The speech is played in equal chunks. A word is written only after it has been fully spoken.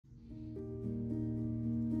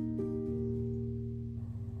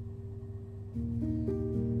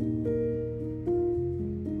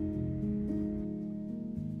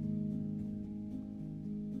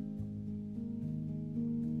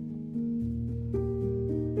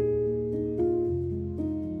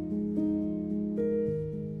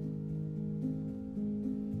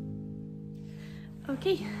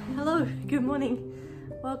Okay, hello, good morning.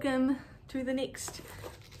 Welcome to the next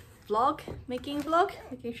vlog, making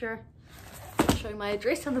sure I show my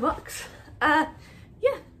address on the box.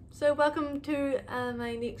 Yeah, so welcome to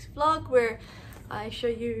my next vlog where I show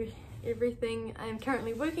you everything I'm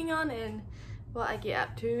currently working on and what I get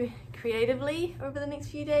up to creatively over the next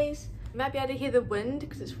few days. You might be able to hear the wind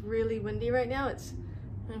because it's really windy right now.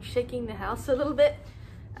 I'm shaking the house a little bit.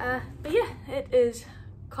 But yeah, it is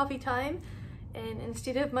coffee time, and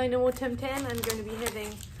instead of my normal Tim Tam, I'm going to be having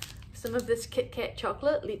some of this Kit Kat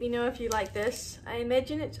chocolate. Let me know if you like this. I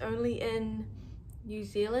imagine it's only in New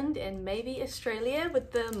Zealand and maybe Australia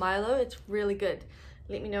with the Milo. It's really good.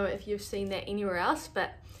 Let me know if you've seen that anywhere else,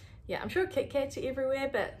 but yeah, I'm sure Kit Kats are everywhere,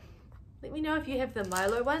 but let me know if you have the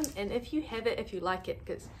Milo one and if you have it, if you like it,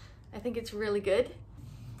 because I think it's really good.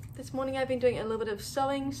 This morning I've been doing a little bit of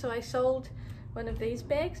sewing, so I sold one of these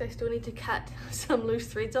bags. I still need to cut some loose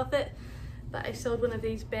threads off it, but I sold one of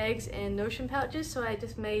these bags and notion pouches, so I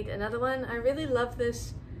just made another one. I really love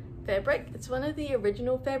this fabric. It's one of the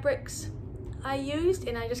original fabrics I used,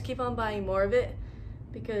 and I just keep on buying more of it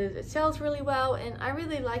because it sells really well and I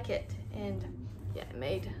really like it. And yeah, I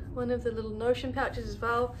made one of the little notion pouches as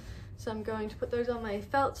well, so I'm going to put those on my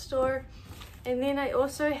felt store. And then I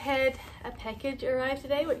also had a package arrive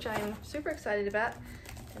today, which I'm super excited about,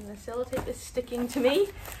 and the sellotape is sticking to me.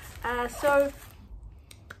 So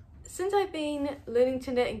since I've been learning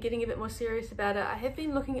to knit and getting a bit more serious about it, I have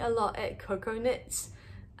been looking a lot at COCOKNITS,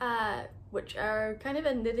 which are kind of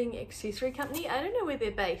a knitting accessory company. I don't know where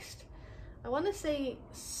they're based. I want to say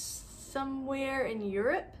somewhere in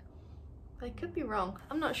Europe. I could be wrong,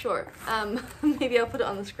 I'm not sure. Maybe I'll put it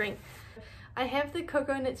on the screen. I have the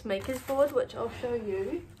COCOKNITS makers board, which I'll show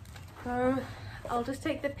you. So I'll just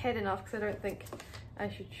take the pattern off because I don't think I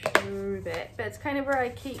should show that, but it's kind of where I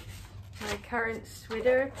keep my current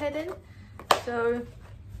sweater pattern. So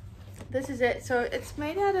this is it. So it's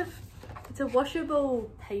made out of, it's a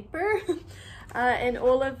washable paper and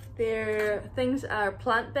all of their things are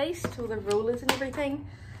plant-based, all the rulers and everything,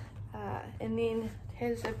 and then it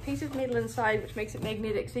has a piece of metal inside which makes it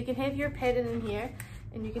magnetic, so you can have your pattern in here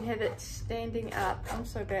and you can have it standing up. I'm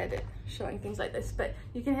so bad at showing things like this, but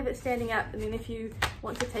you can have it standing up, and then if you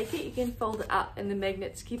want to take it, you can fold it up and the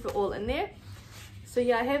magnets keep it all in there. So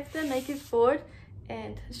yeah, I have the maker's board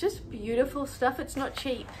and it's just beautiful stuff. It's not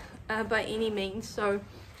cheap by any means, so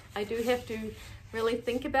I do have to really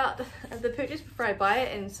think about the purchase before I buy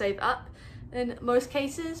it and save up in most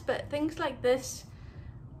cases, but things like this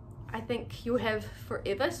I think you'll have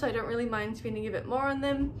forever, so I don't really mind spending a bit more on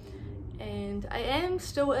them. And I am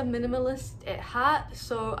still a minimalist at heart,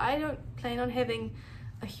 so I don't plan on having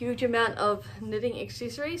a huge amount of knitting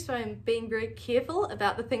accessories, so I'm being very careful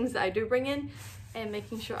about the things that I do bring in and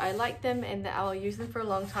making sure I like them and that I'll use them for a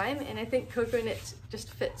long time. And I think COCOKNITS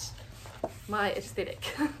just fits my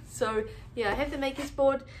aesthetic. So yeah, I have the maker's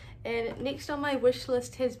board, and next on my wish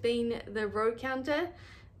list has been the row counter,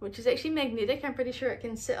 which is actually magnetic. I'm pretty sure it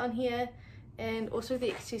can sit on here, and also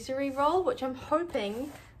the accessory roll, which I'm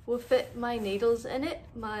hoping will fit my needles in it,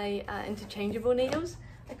 my interchangeable needles.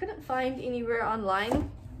 I couldn't find anywhere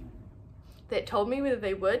online that told me whether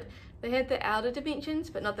they would. They had the outer dimensions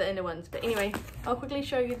but not the inner ones, but anyway, I'll quickly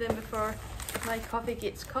show you them before my coffee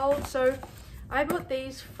gets cold. So I bought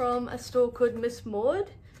these from a store called Miss Maud.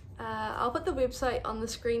 I'll put the website on the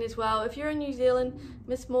screen as well. If you're in New Zealand,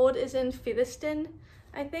 Miss Maud is in Featherston,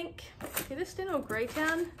 I think. Featherston or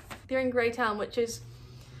Greytown? They're in Greytown, which is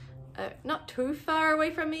not too far away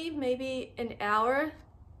from me, maybe an hour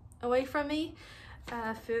away from me,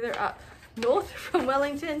 further up north from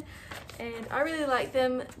Wellington, and I really like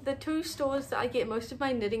them. The two stores that I get most of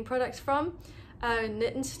my knitting products from are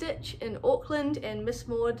Knit and Stitch in Auckland and Miss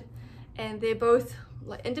Maud, and they're both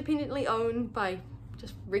like independently owned by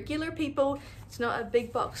just regular people. It's not a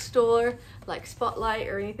big box store like Spotlight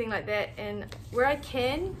or anything like that, and where I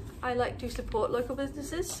can, I like to support local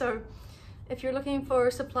businesses. So if you're looking for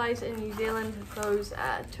supplies in New Zealand, those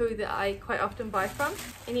are two that I quite often buy from.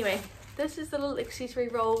 Anyway, this is the little accessory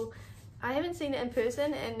roll. I haven't seen it in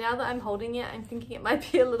person, and now that I'm holding it, I'm thinking it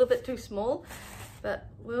might be a little bit too small, but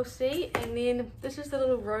we'll see. And then this is the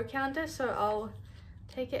little row counter, so I'll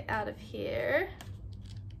take it out of here.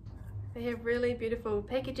 They have really beautiful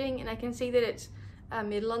packaging, and I can see that it's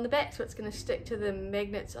metal on the back, so it's going to stick to the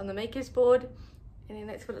magnets on the maker's board, and then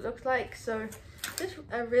that's what it looks like. So just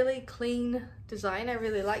a really clean design. I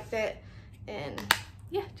really like that, and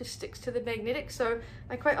yeah, just sticks to the magnetic. So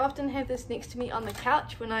I quite often have this next to me on the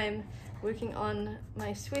couch when I'm working on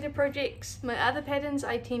my sweater projects. My other patterns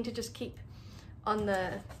I tend to just keep on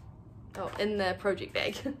the in the project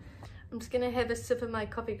bag. I'm just gonna have a sip of my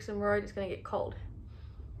coffee because I'm worried it's gonna get cold.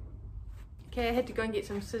 Okay, I had to go and get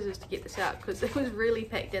some scissors to get this out because it was really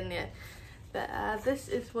packed in there. But this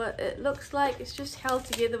is what it looks like. It's just held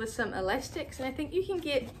together with some elastics, and I think you can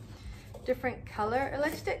get different color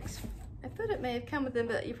elastics. I thought it may have come with them,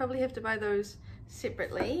 but you probably have to buy those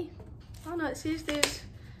separately. Oh no, it says there's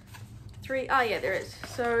 3. Oh yeah, there is.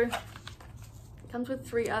 So it comes with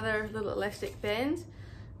 3 other little elastic bands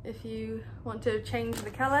if you want to change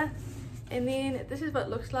the color. And then this is what it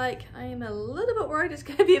looks like. I am a little bit worried it's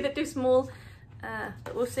going to be a bit too small,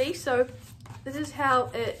 but we'll see. So this is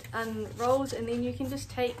how it unrolls, and then you can just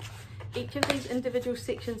take each of these individual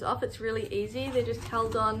sections off. It's really easy. They're just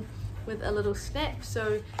held on with a little snap,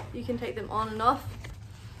 so you can take them on and off.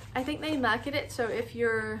 I think they market it so if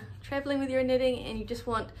you're traveling with your knitting and you just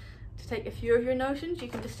want to take a few of your notions, you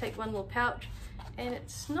can just take one little pouch, and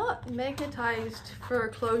it's not magnetized for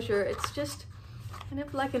closure. It's just kind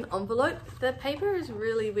of like an envelope. The paper is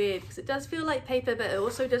really weird because it does feel like paper, but it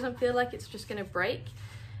also doesn't feel like it's just going to break.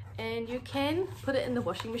 And you can put it in the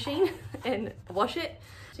washing machine and wash it.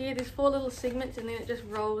 So yeah, there's 4 little segments, and then it just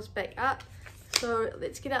rolls back up. So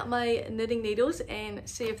let's get out my knitting needles and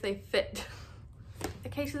see if they fit.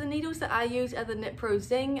 Okay, so the needles that I use are the Knit Pro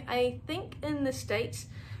Zing. I think in the States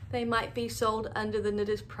they might be sold under the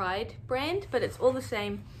Knitter's Pride brand, but it's all the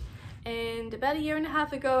same. And about 1.5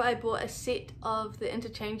 years ago I bought a set of the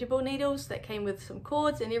interchangeable needles that came with some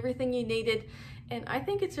cords and everything you needed, and I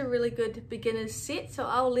think it's a really good beginner's set, so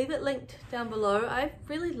I'll leave it linked down below. I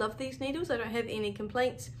really love these needles. I don't have any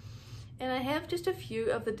complaints, and I have just a few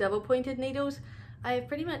of the double pointed needles. I've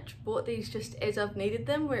pretty much bought these just as I've needed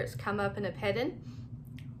them, where it's come up in a pattern.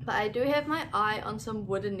 But I do have my eye on some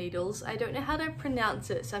wooden needles. I don't know how to pronounce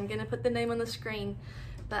it, so I'm going to put the name on the screen.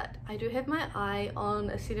 But I do have my eye on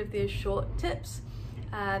a set of their short tips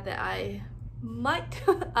that I might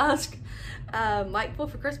ask Mike for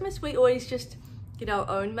Christmas. We always just get our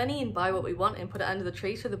own money and buy what we want and put it under the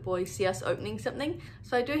tree so the boys see us opening something.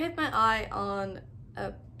 So I do have my eye on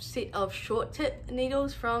a set of short tip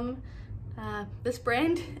needles from this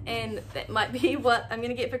brand, and that might be what I'm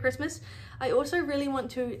gonna get for Christmas. I also really want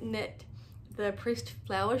to knit the pressed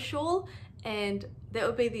flower shawl, and that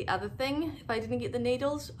would be the other thing. If I didn't get the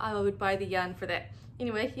needles, I would buy the yarn for that.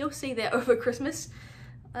 Anyway, you'll see that over Christmas.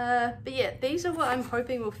 But yeah, these are what I'm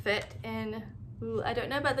hoping will fit, and ooh, I don't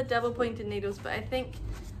know about the double pointed needles, but I think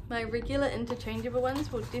my regular interchangeable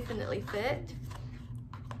ones will definitely fit.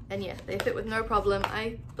 And yeah, they fit with no problem.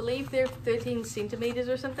 I believe they're 13 centimeters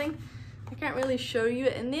or something. I can't really show you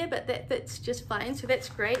it in there, but that fits just fine, so that's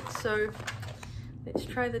great. So let's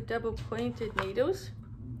try the double pointed needles.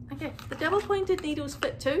 Okay, the double pointed needles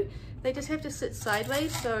fit too. They just have to sit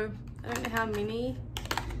sideways, so I don't know how many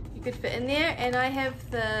you could fit in there. And I have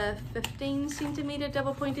the 15 centimeter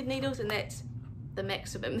double pointed needles, and that's the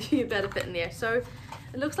maximum that you better fit in there. So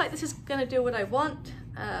it looks like this is gonna do what I want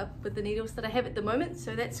with the needles that I have at the moment,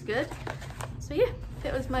 so that's good. So yeah,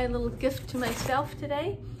 that was my little gift to myself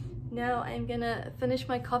today. Now I'm gonna finish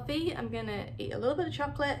my coffee. I'm gonna eat a little bit of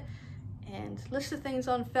chocolate and list the things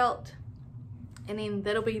on felt, and then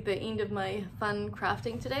that'll be the end of my fun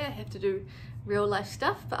crafting today. I have to do real life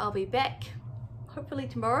stuff, but I'll be back hopefully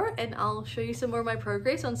tomorrow, and I'll show you some more of my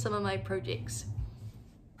progress on some of my projects.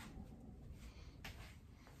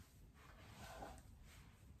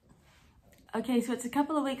 Okay, so it's a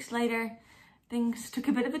couple of weeks later. Things took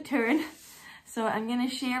a bit of a turn, so I'm gonna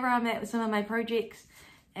share where I'm at with some of my projects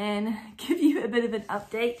and give you a bit of an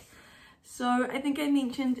update. So I think I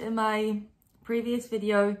mentioned in my previous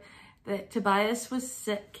video that Tobias was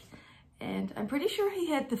sick, and I'm pretty sure he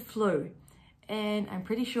had the flu, and I'm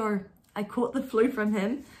pretty sure I caught the flu from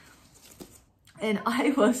him, and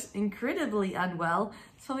I was incredibly unwell.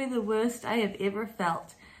 It's probably the worst I have ever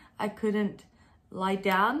felt. I couldn't lie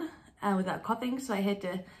down without coughing, so I had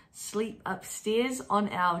to sleep upstairs on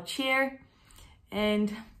our chair,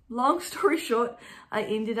 and long story short, I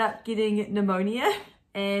ended up getting pneumonia,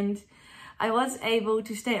 and I was able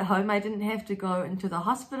to stay at home. I didn't have to go into the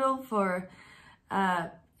hospital for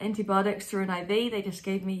antibiotics through an IV. They just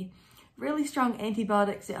gave me really strong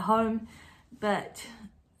antibiotics at home, but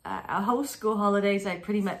our whole school holidays I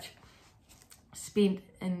pretty much spent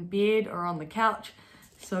in bed or on the couch.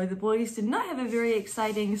 So the boys did not have a very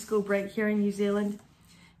exciting school break here in New Zealand.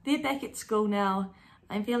 They're back at school now.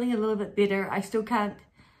 I'm feeling a little bit better. I still can't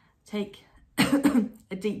take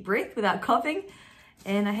a deep breath without coughing,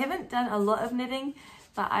 and I haven't done a lot of knitting,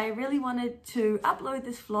 but I really wanted to upload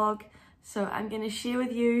this vlog, so I'm going to share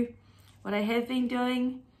with you what I have been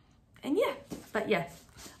doing. And yeah, but yeah,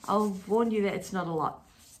 I'll warn you that it's not a lot.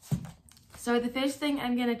 So the first thing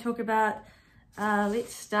I'm going to talk about,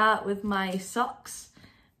 let's start with my socks,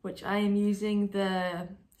 which I am using the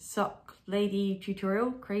sock lady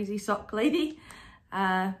tutorial, crazy sock lady.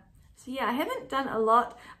 So yeah, I haven't done a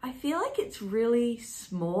lot. I feel like it's really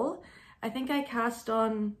small. I think I cast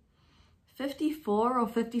on 54 or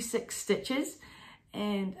 56 stitches,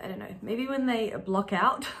 and I don't know, maybe when they block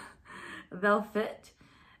out they'll fit,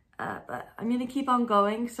 but I'm gonna keep on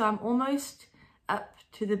going. So I'm almost up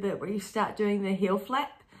to the bit where you start doing the heel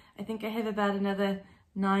flap. I think I have about another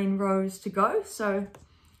 9 rows to go. So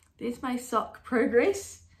there's my sock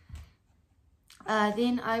progress.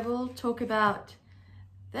 Then I will talk about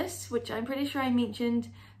this, which I'm pretty sure I mentioned.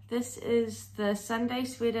 This is the Sunday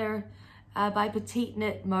sweater by Petite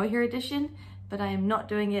Knit Mohair edition, but I am not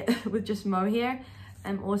doing it with just mohair.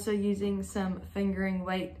 I'm also using some fingering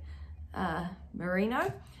weight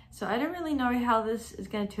merino. So I don't really know how this is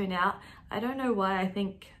going to turn out. I don't know why I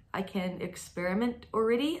think I can experiment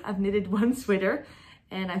already. I've knitted one sweater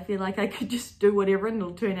and I feel like I could just do whatever and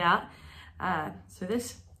it'll turn out. So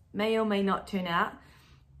this may or may not turn out.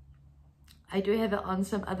 I do have it on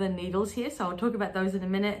some other needles here, so I'll talk about those in a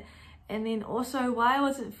minute. And then also, while I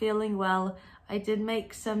wasn't feeling well, I did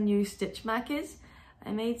make some new stitch markers.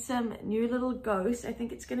 I made some new little ghosts. I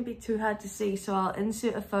think it's going to be too hard to see, so I'll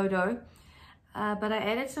insert a photo. But I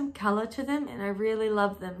added some color to them and I really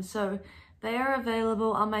love them. So they are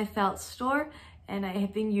available on my felt store and I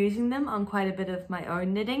have been using them on quite a bit of my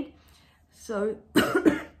own knitting. So,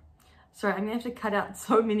 sorry, I'm going to have to cut out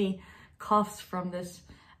so many coughs from this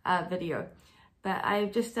video. But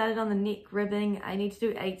I've just started on the neck ribbing. I need to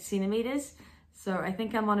do 8 centimeters. So I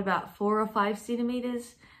think I'm on about 4 or 5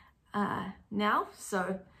 centimeters now.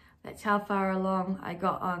 So that's how far along I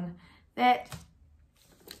got on that.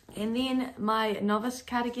 And then my novice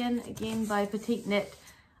cardigan, again by Petite Knit.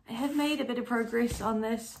 I have made a bit of progress on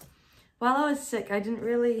this. While I was sick, I didn't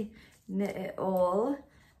really knit at all.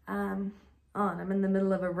 I'm in the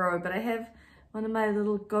middle of a row, but I have one of my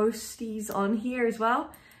little ghosties on here as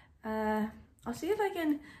well. I'll see if I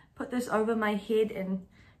can put this over my head and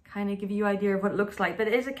kind of give you an idea of what it looks like. But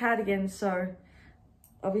it is a cardigan, so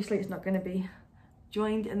obviously it's not going to be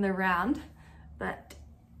joined in the round. But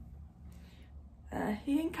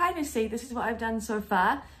you can kind of see this is what I've done so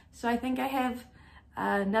far. So I think I have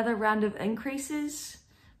another round of increases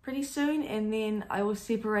pretty soon, and then I will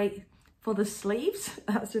separate for the sleeves.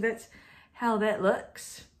 So that's how that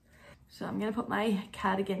looks. So I'm going to put my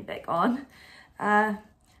cardigan back on.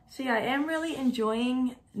 So yeah, I am really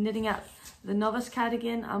enjoying knitting up the novice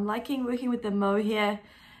cardigan. I'm liking working with the mohair.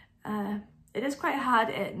 It is quite hard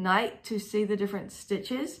at night to see the different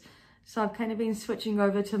stitches. So I've kind of been switching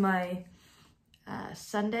over to my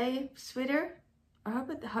Sunday sweater. I hope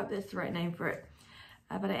that's the right name for it.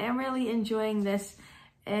 But I am really enjoying this.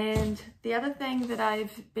 And the other thing that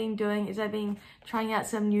I've been doing is I've been trying out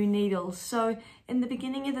some new needles. So in the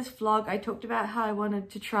beginning of this vlog, I talked about how I wanted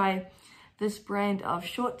to try this brand of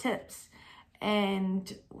short tips,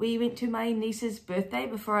 and we went to my niece's birthday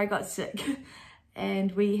before I got sick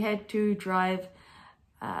and we had to drive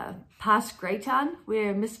past Greytown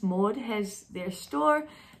where Miss Maud has their store.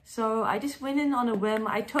 So I just went in on a whim.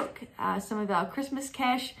 I took some of our Christmas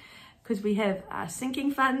cash because we have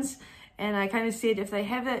sinking funds, and I kind of said if they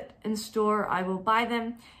have it in store I will buy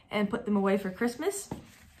them and put them away for Christmas.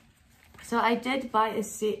 So I did buy a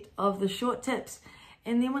set of the short tips.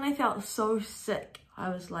 And then when I felt so sick, I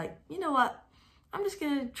was like, you know what? I'm just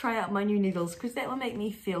going to try out my new needles because that will make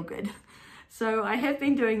me feel good. So I have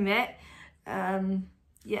been doing that.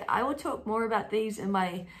 Yeah, I will talk more about these in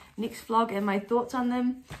my next vlog and my thoughts on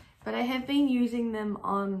them. But I have been using them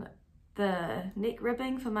on the neck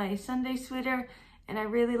ribbing for my Sunday sweater, and I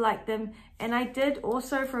really like them. And I did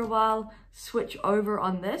also for a while switch over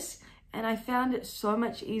on this, and I found it so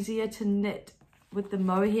much easier to knit with the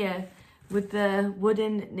mohair with the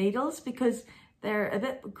wooden needles because they're a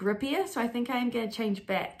bit grippier. So I think I am going to change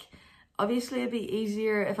back. Obviously it'd be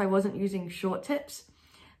easier if I wasn't using short tips.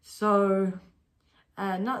 So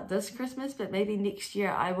not this Christmas, but maybe next year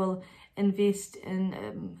I will invest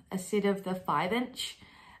in a set of the 5-inch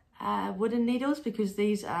wooden needles because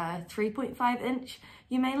these are 3.5 inch.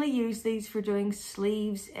 You mainly use these for doing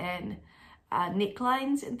sleeves and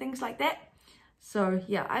necklines and things like that. So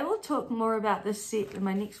yeah, I will talk more about this set in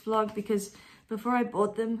my next vlog because before I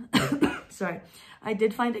bought them, sorry, I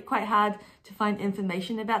did find it quite hard to find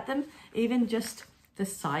information about them. Even just the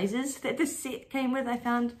sizes that this set came with, I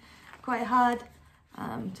found quite hard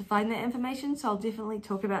to find that information. So I'll definitely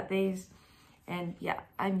talk about these. And yeah,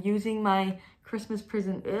 I'm using my Christmas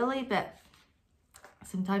present early, but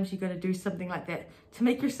sometimes you got to do something like that to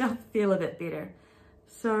make yourself feel a bit better.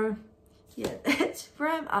 So yeah, that's where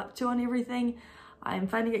I'm up to on everything. I'm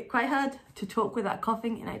finding it quite hard to talk without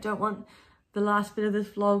coughing, and I don't want the last bit of this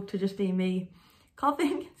vlog to just be me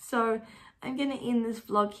coughing. So I'm gonna end this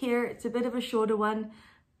vlog here. It's a bit of a shorter one,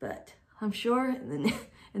 but I'm sure in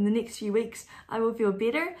the next few weeks I will feel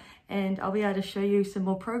better and I'll be able to show you some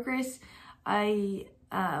more progress. I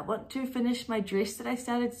want to finish my dress that I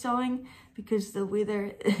started sewing because the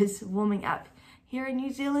weather is warming up here in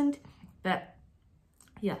New Zealand. But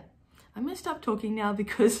yeah, I'm gonna stop talking now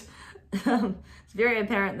because it's very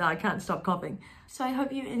apparent that I can't stop coughing. So I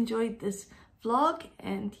hope you enjoyed this vlog,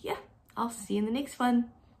 and yeah, I'll see you in the next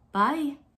one. Bye.